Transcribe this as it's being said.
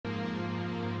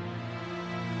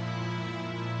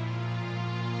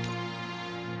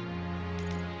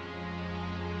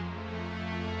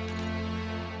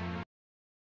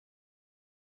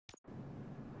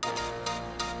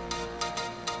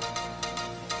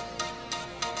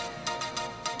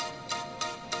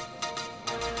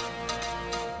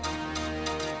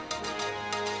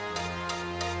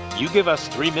You give us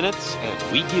 3 minutes,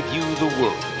 and we give you the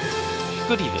world.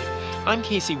 Good evening. I'm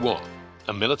Casey Wong.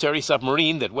 A military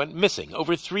submarine that went missing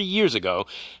over 3 years ago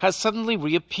has suddenly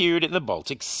reappeared in the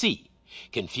Baltic Sea.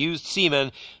 Confused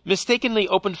seamen mistakenly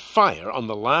opened fire on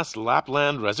the last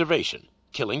Lapland reservation,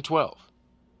 killing 12.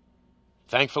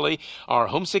 Thankfully, our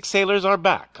homesick sailors are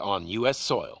back on U.S.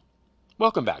 soil.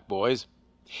 Welcome back, boys.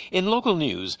 In local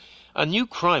news, a new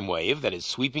crime wave that is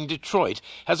sweeping Detroit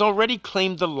has already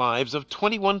claimed the lives of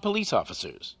 21 police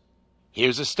officers.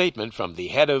 Here's a statement from the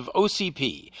head of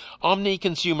OCP, Omni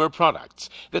Consumer Products,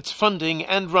 that's funding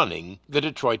and running the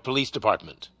Detroit Police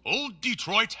Department. Old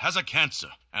Detroit has a cancer,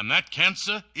 and that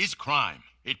cancer is crime.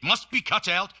 It must be cut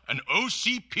out, and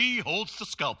OCP holds the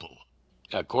scalpel.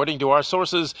 According to our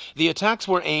sources, the attacks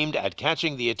were aimed at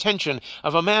catching the attention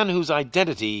of a man whose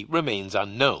identity remains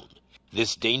unknown.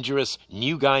 This dangerous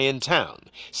new guy in town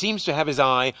seems to have his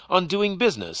eye on doing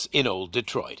business in old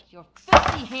Detroit. Your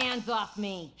filthy hands off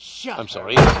me! Shut I'm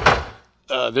sorry.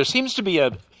 There seems to be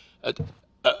a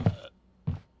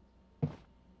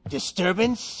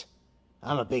disturbance?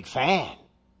 I'm a big fan.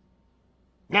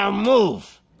 Now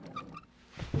move!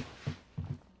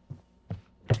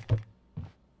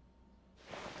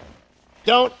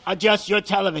 Don't adjust your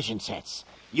television sets.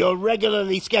 Your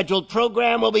regularly scheduled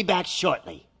program will be back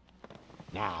shortly.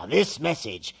 Now, this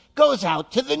message goes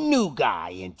out to the new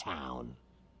guy in town.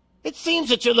 It seems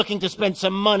that you're looking to spend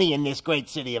some money in this great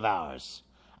city of ours.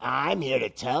 I'm here to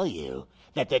tell you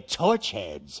that the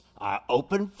Torchheads are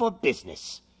open for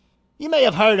business. You may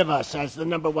have heard of us as the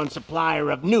 #1 supplier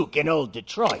of nuke in old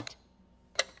Detroit.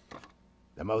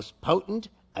 The most potent,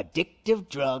 addictive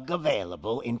drug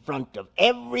available in front of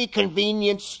every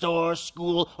convenience store,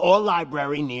 school, or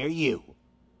library near you.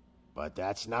 But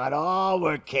that's not all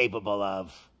we're capable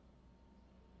of.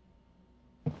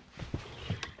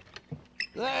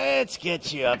 Let's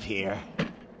get you up here.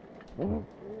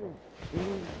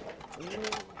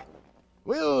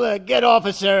 We'll get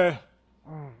Officer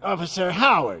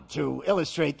Howard to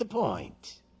illustrate the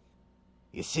point.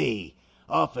 You see,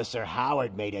 Officer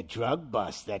Howard made a drug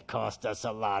bust that cost us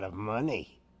a lot of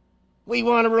money. We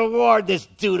want to reward this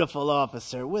dutiful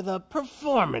officer with a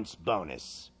performance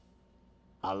bonus.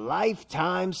 A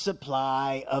lifetime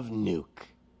supply of nuke.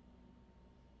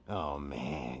 Oh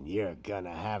man, you're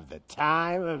gonna have the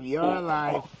time of your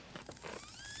life.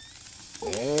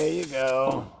 There you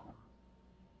go.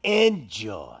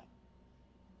 Enjoy.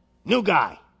 New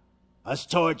guy. Us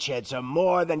Torchheads are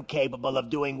more than capable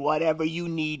of doing whatever you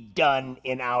need done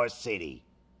in our city.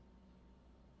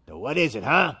 So what is it,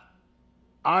 huh?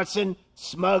 Arson,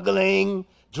 smuggling,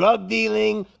 drug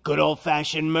dealing, good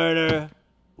old-fashioned murder.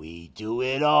 We do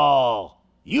it all.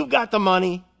 You've got the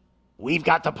money, we've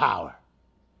got the power.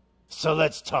 So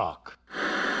let's talk.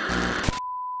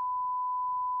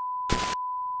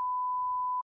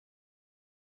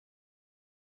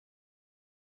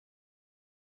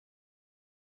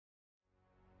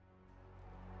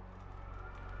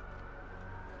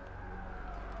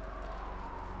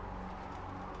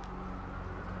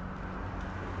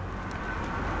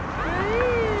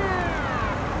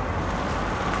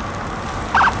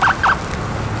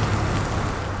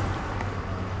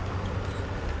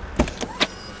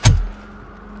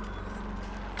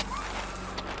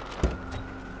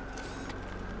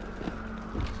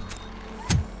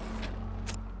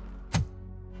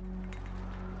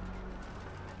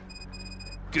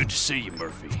 Good to see you,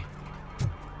 Murphy.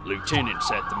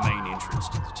 Lieutenant's at the main entrance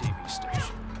to the TV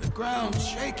station. The ground's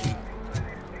shaking.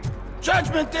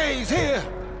 Judgment Day's here!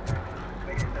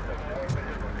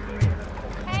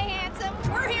 Hey, handsome,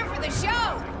 we're here for the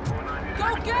show!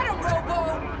 Go get him,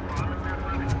 Robo!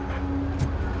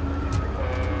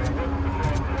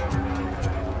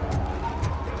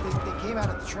 They came out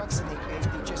of the trucks and they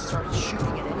just started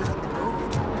shooting at anything that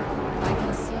moved. I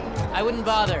can see. I wouldn't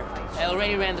bother. I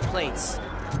already ran the plates.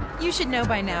 You should know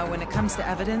by now, when it comes to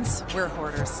evidence, we're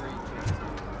hoarders.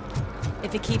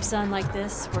 If it keeps on like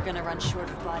this, we're gonna run short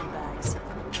of body bags.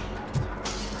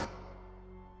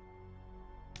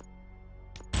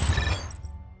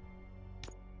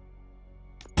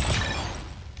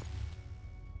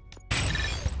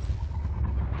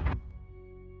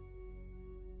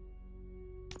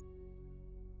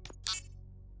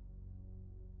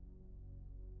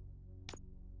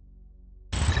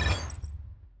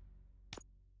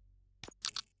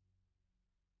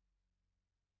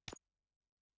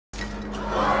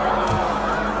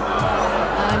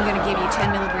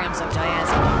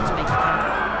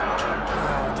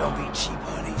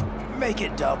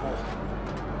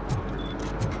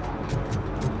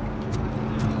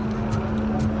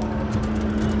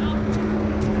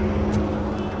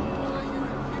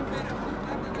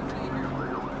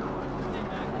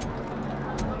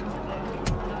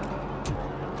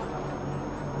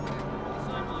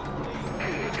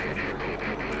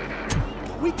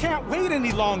 We can't wait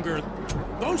any longer.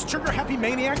 Those trigger-happy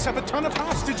maniacs have a ton of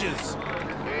hostages.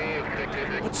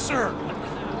 But sir...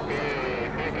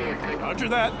 Roger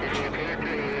that.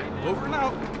 Over and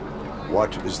out.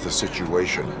 What is the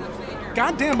situation?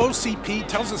 Goddamn OCP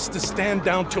tells us to stand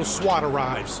down till SWAT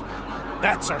arrives.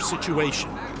 That's our situation.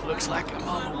 Looks like I'm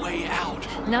on the way out.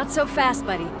 Not so fast,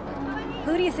 buddy.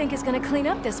 Who do you think is gonna clean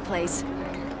up this place?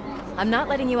 I'm not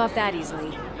letting you off that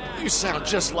easily. You sound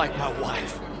just like my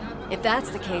wife. If that's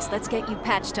the case, let's get you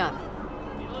patched up.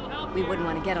 We wouldn't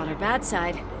want to get on her bad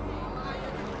side.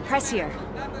 Press here.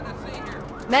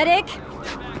 Medic!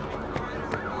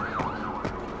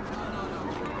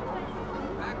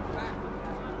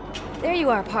 There you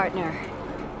are, partner.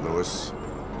 Lewis?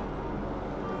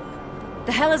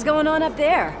 The hell is going on up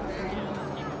there?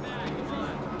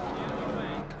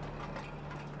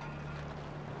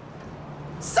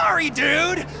 Sorry,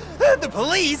 dude! The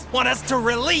police want us to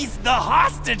release the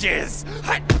hostages!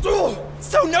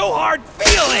 So no hard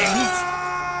feelings!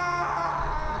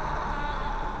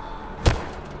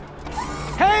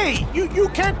 Hey! You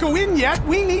can't go in yet!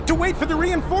 We need to wait for the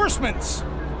reinforcements!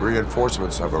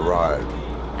 Reinforcements have arrived.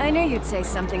 I knew you'd say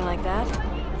something like that.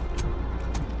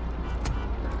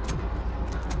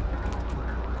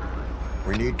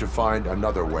 We need to find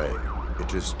another way.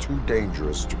 It is too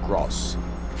dangerous to cross.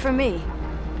 For me.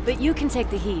 But you can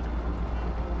take the heat.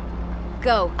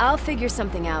 Go, I'll figure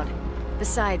something out.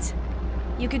 Besides,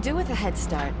 you could do with a head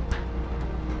start.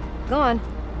 Go on.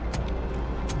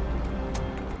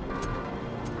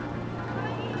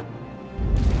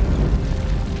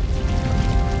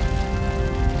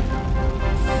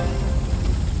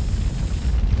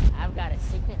 I've got a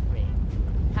signet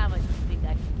ring. How much do you think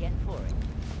I can get for it?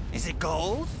 Is it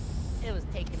gold? It was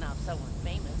taken off someone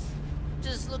famous.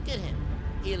 Just look at him.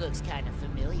 He looks kind of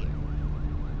familiar.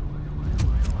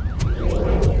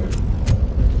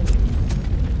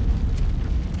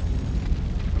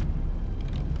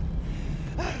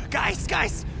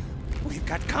 Guys! We've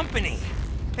got company.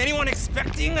 Anyone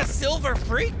expecting a silver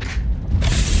freak?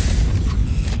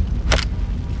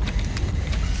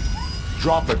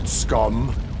 Drop it,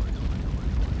 scum!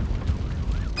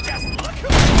 Just look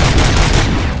who...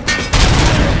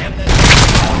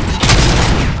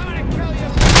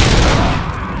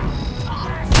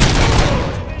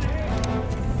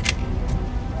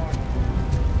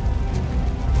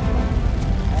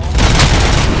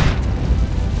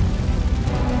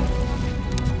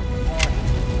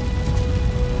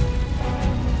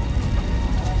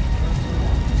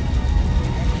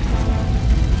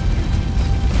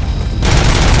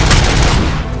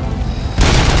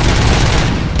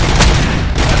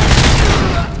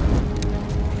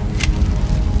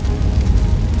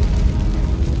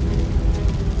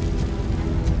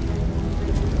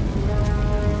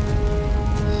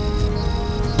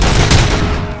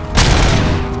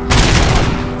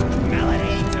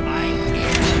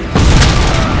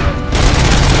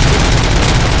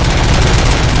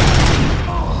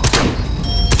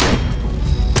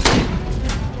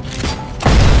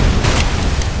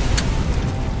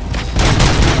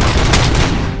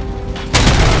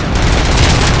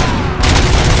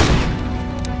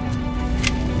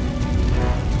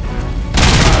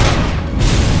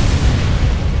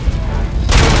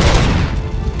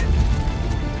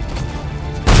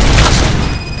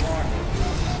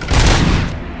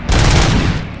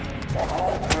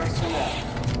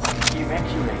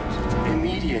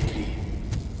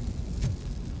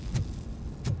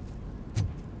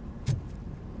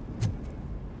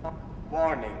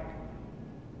 Warning.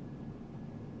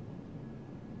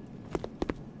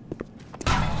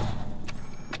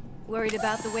 Worried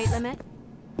about the weight limit?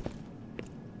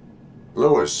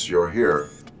 Lewis, you're here.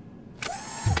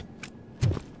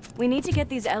 We need to get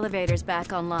these elevators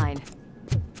back online.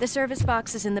 The service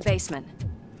box is in the basement.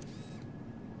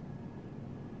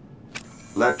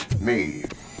 Let me.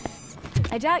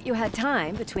 I doubt you had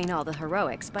time between all the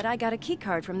heroics, but I got a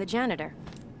keycard from the janitor.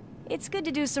 It's good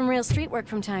to do some real street work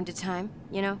from time to time,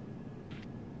 you know?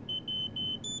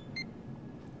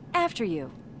 After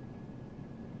you.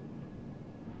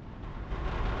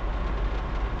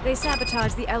 They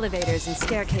sabotaged the elevators and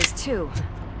staircase too.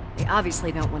 They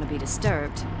obviously don't want to be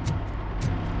disturbed.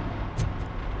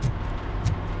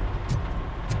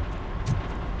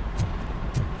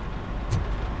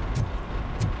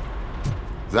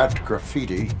 That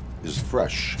graffiti is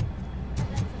fresh.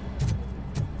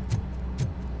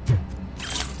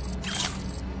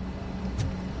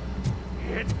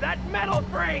 It's that metal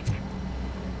freak!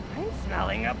 I'm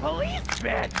smelling a police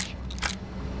bitch!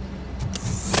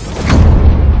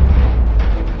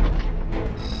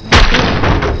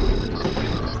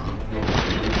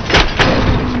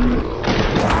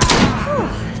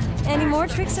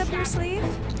 your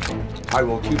sleeve? I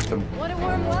will keep them. What a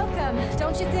warm welcome,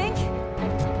 don't you think?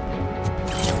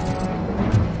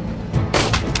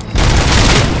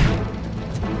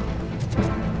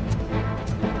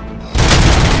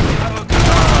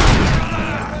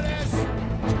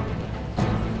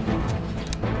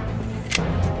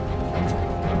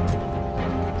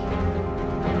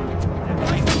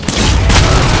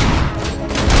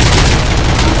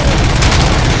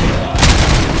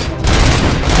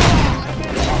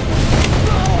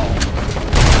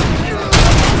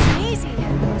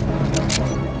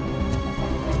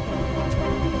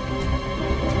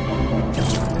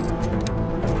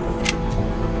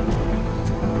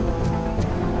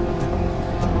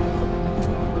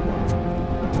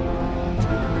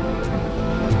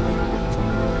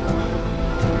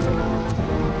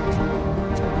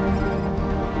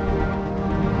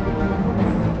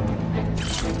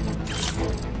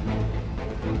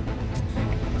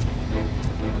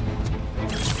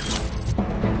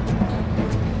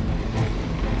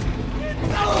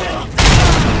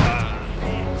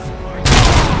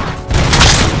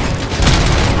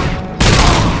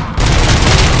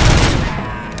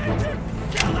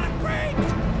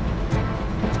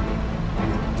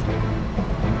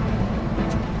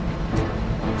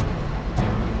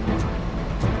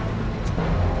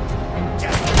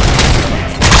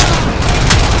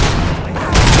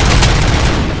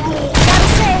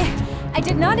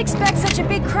 Expect such a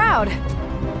big crowd.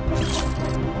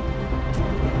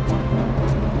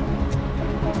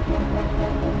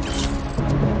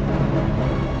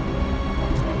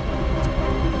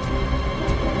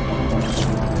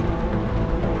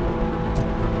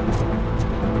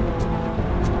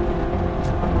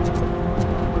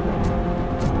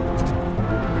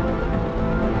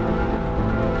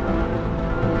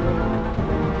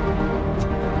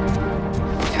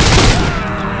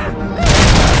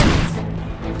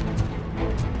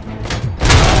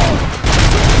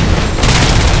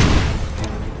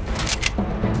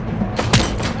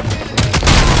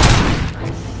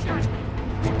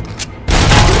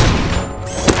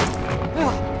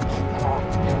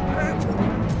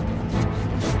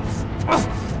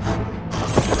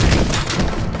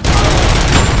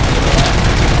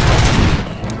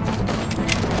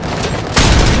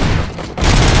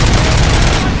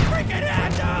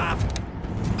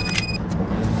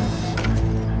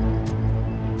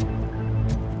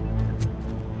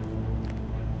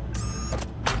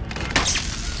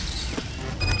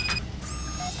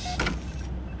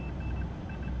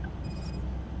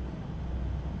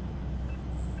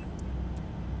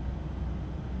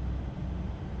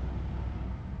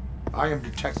 I am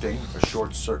detecting a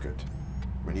short circuit.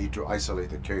 We need to isolate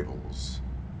the cables.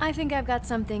 I think I've got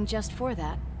something just for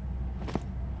that.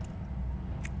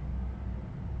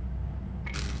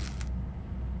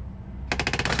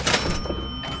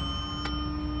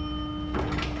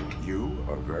 You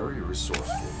are very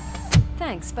resourceful.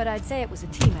 Thanks, but I'd say it was a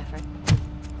team effort.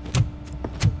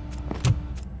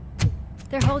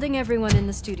 They're holding everyone in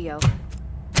the studio.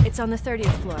 It's on the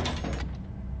 30th floor.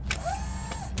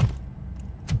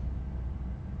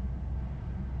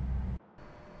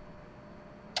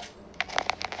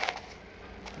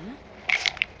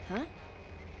 Huh?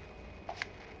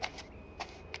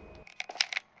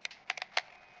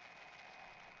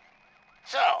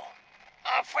 So,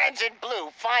 our friends in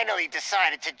blue finally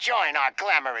decided to join our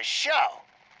glamorous show.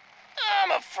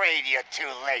 I'm afraid you're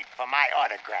too late for my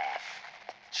autograph.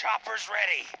 Chopper's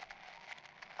ready.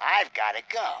 I've got to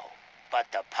go, but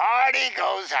the party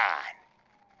goes on.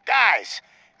 Guys,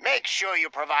 make sure you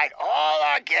provide all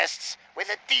our guests with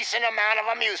a decent amount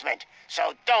of amusement,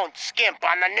 so don't skimp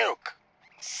on the nuke.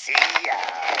 See ya.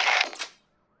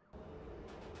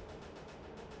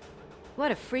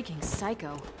 What a freaking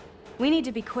psycho. We need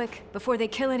to be quick before they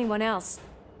kill anyone else.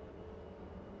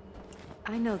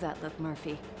 I know that look,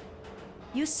 Murphy.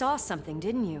 You saw something,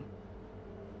 didn't you?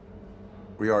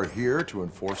 We are here to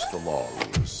enforce the law,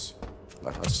 Lewis.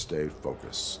 Let us stay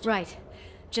focused. Right.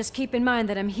 Just keep in mind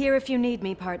that I'm here if you need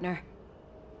me, partner.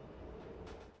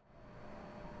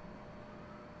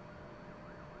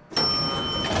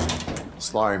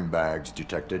 Slime bags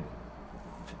detected.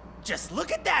 Just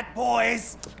look at that,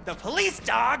 boys! The police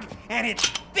dog and its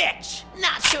bitch!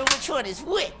 Not sure which one is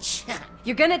which.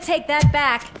 You're gonna take that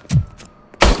back.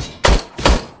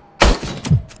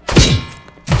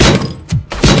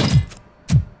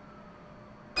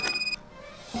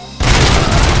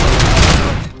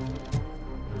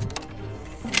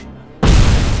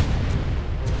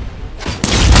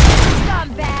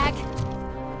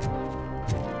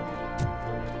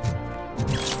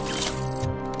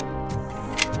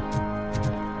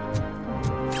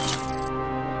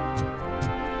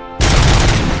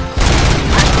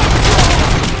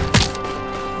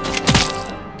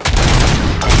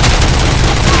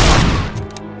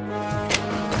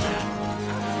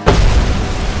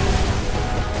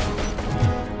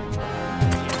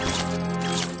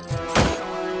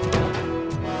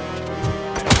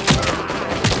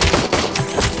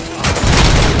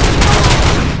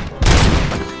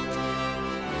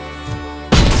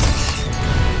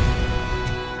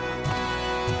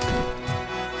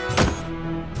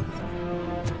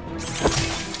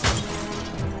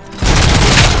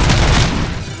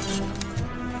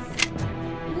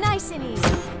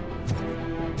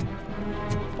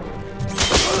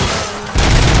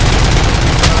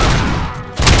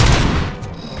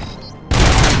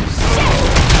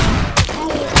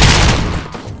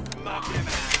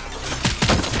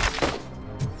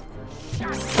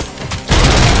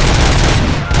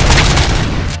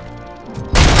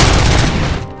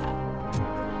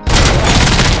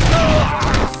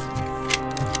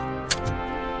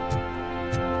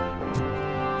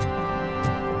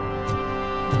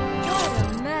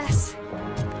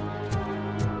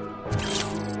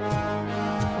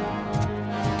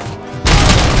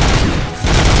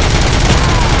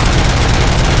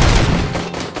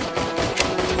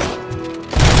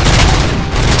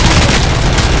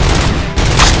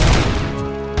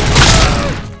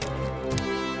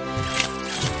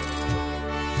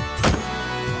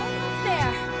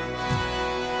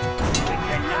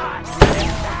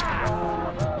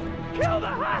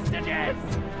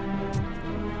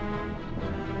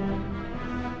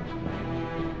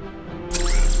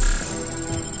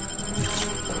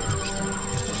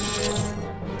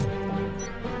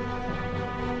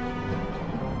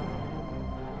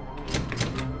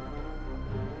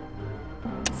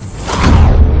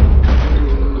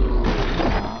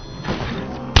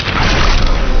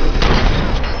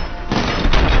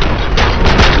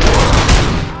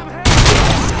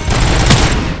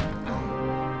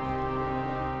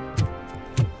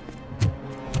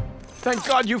 Thank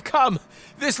God you've come.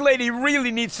 This lady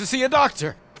really needs to see a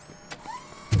doctor.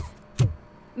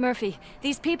 Murphy,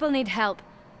 these people need help.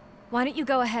 Why don't you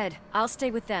go ahead? I'll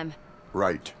stay with them.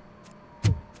 Right.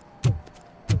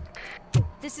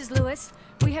 This is Lewis.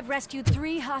 We have rescued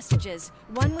 3 hostages,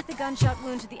 one with a gunshot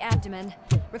wound to the abdomen.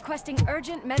 Requesting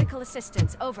urgent medical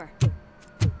assistance. Over.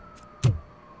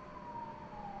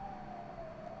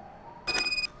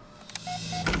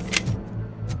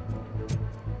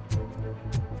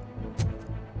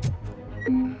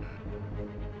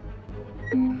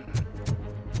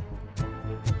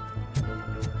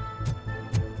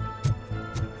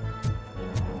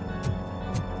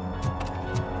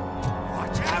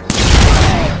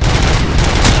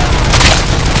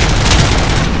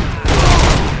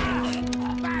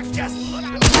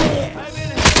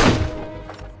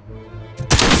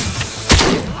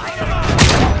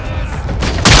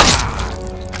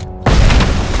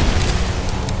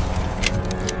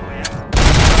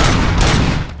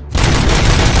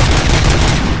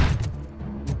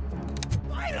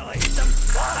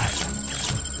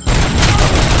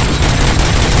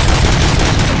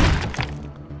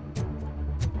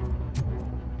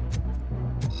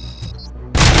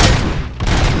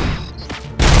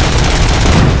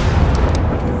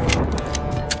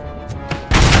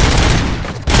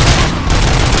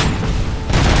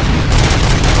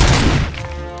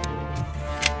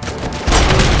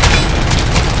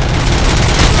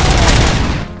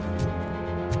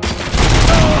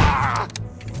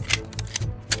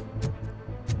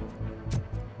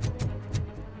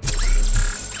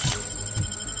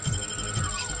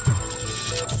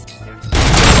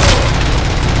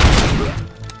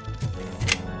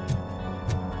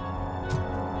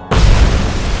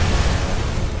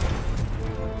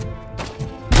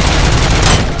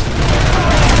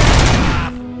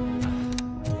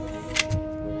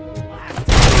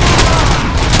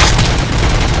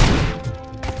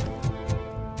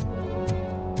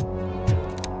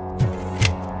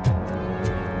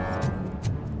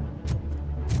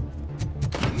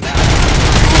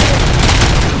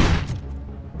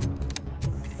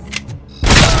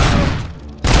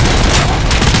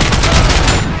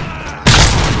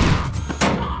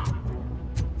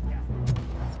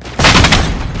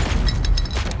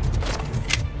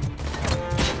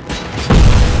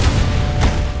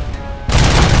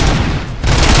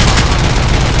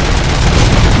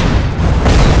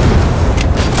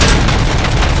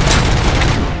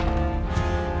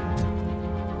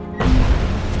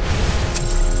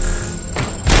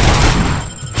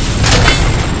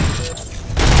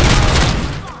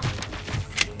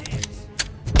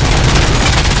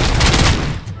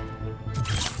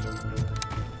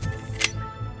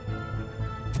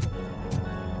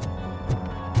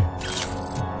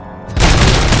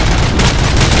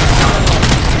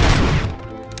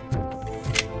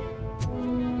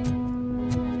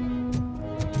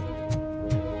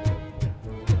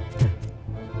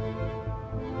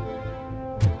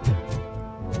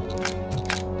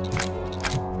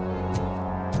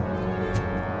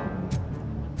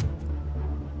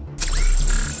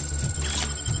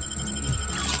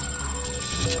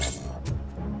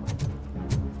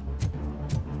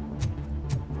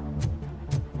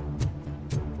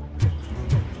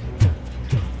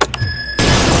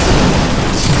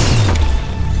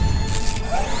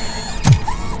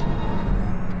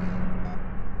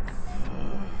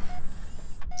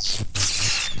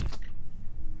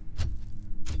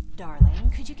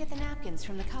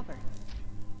 From the cupboard.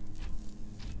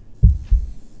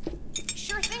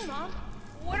 Sure thing, Mom.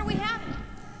 What are we having?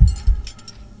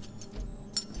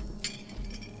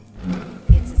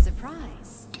 It's a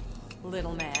surprise.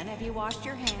 Little man, have you washed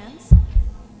your hands?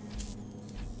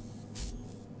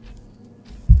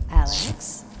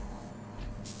 Alex,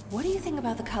 what do you think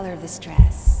about the color of this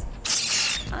dress?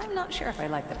 I'm not sure if I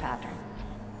like the pattern.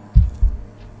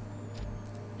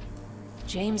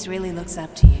 James really looks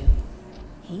up to you.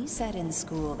 He said in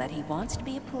school that he wants to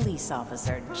be a police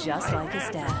officer just like his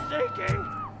dad.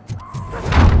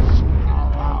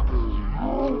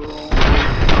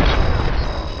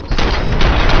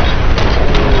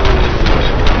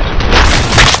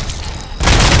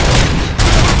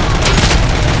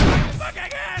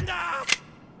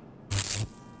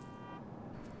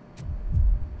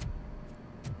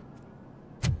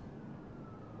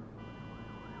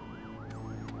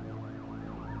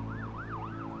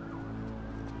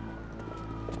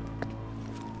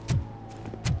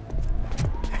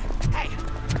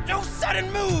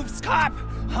 Sudden moves, cop!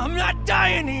 I'm not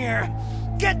dying here!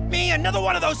 Get me another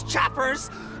one of those choppers,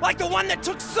 like the one that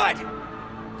took Soot!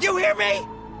 You hear me?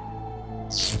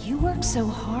 You work so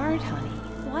hard, honey.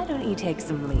 Why don't you take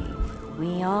some leave?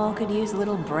 We all could use a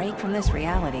little break from this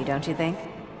reality, don't you think?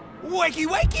 Wakey,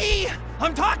 wakey!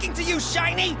 I'm talking to you,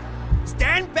 Shiny!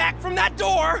 Stand back from that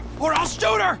door, or I'll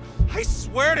shoot her! I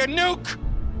swear to nuke!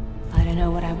 I don't know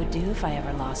what I would do if I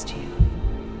ever lost you.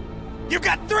 You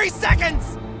got 3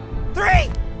 seconds! 3!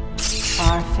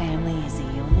 Our family is the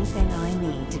only thing I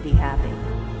need to be happy.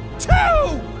 2!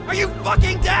 Are you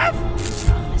fucking deaf?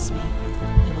 Promise me,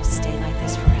 we will stay like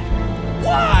this forever.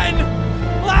 1!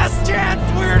 Last chance,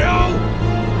 weirdo!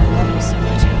 I love you so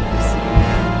much, Amos.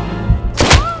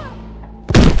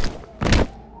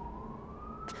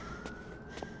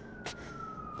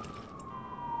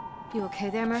 You okay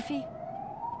there, Murphy?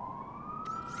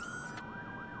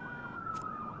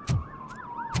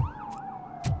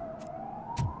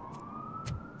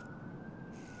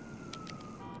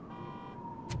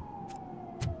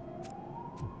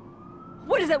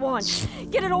 What does it want?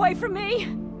 Get it away from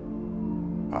me!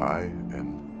 I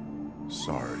am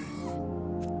sorry.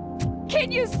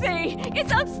 Can't you see?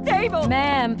 It's unstable!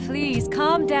 Ma'am, please,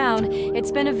 calm down.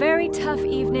 It's been a very tough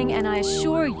evening, and I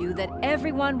assure you that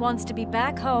everyone wants to be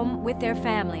back home with their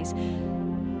families.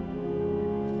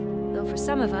 Though for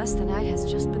some of us, the night has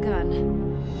just begun.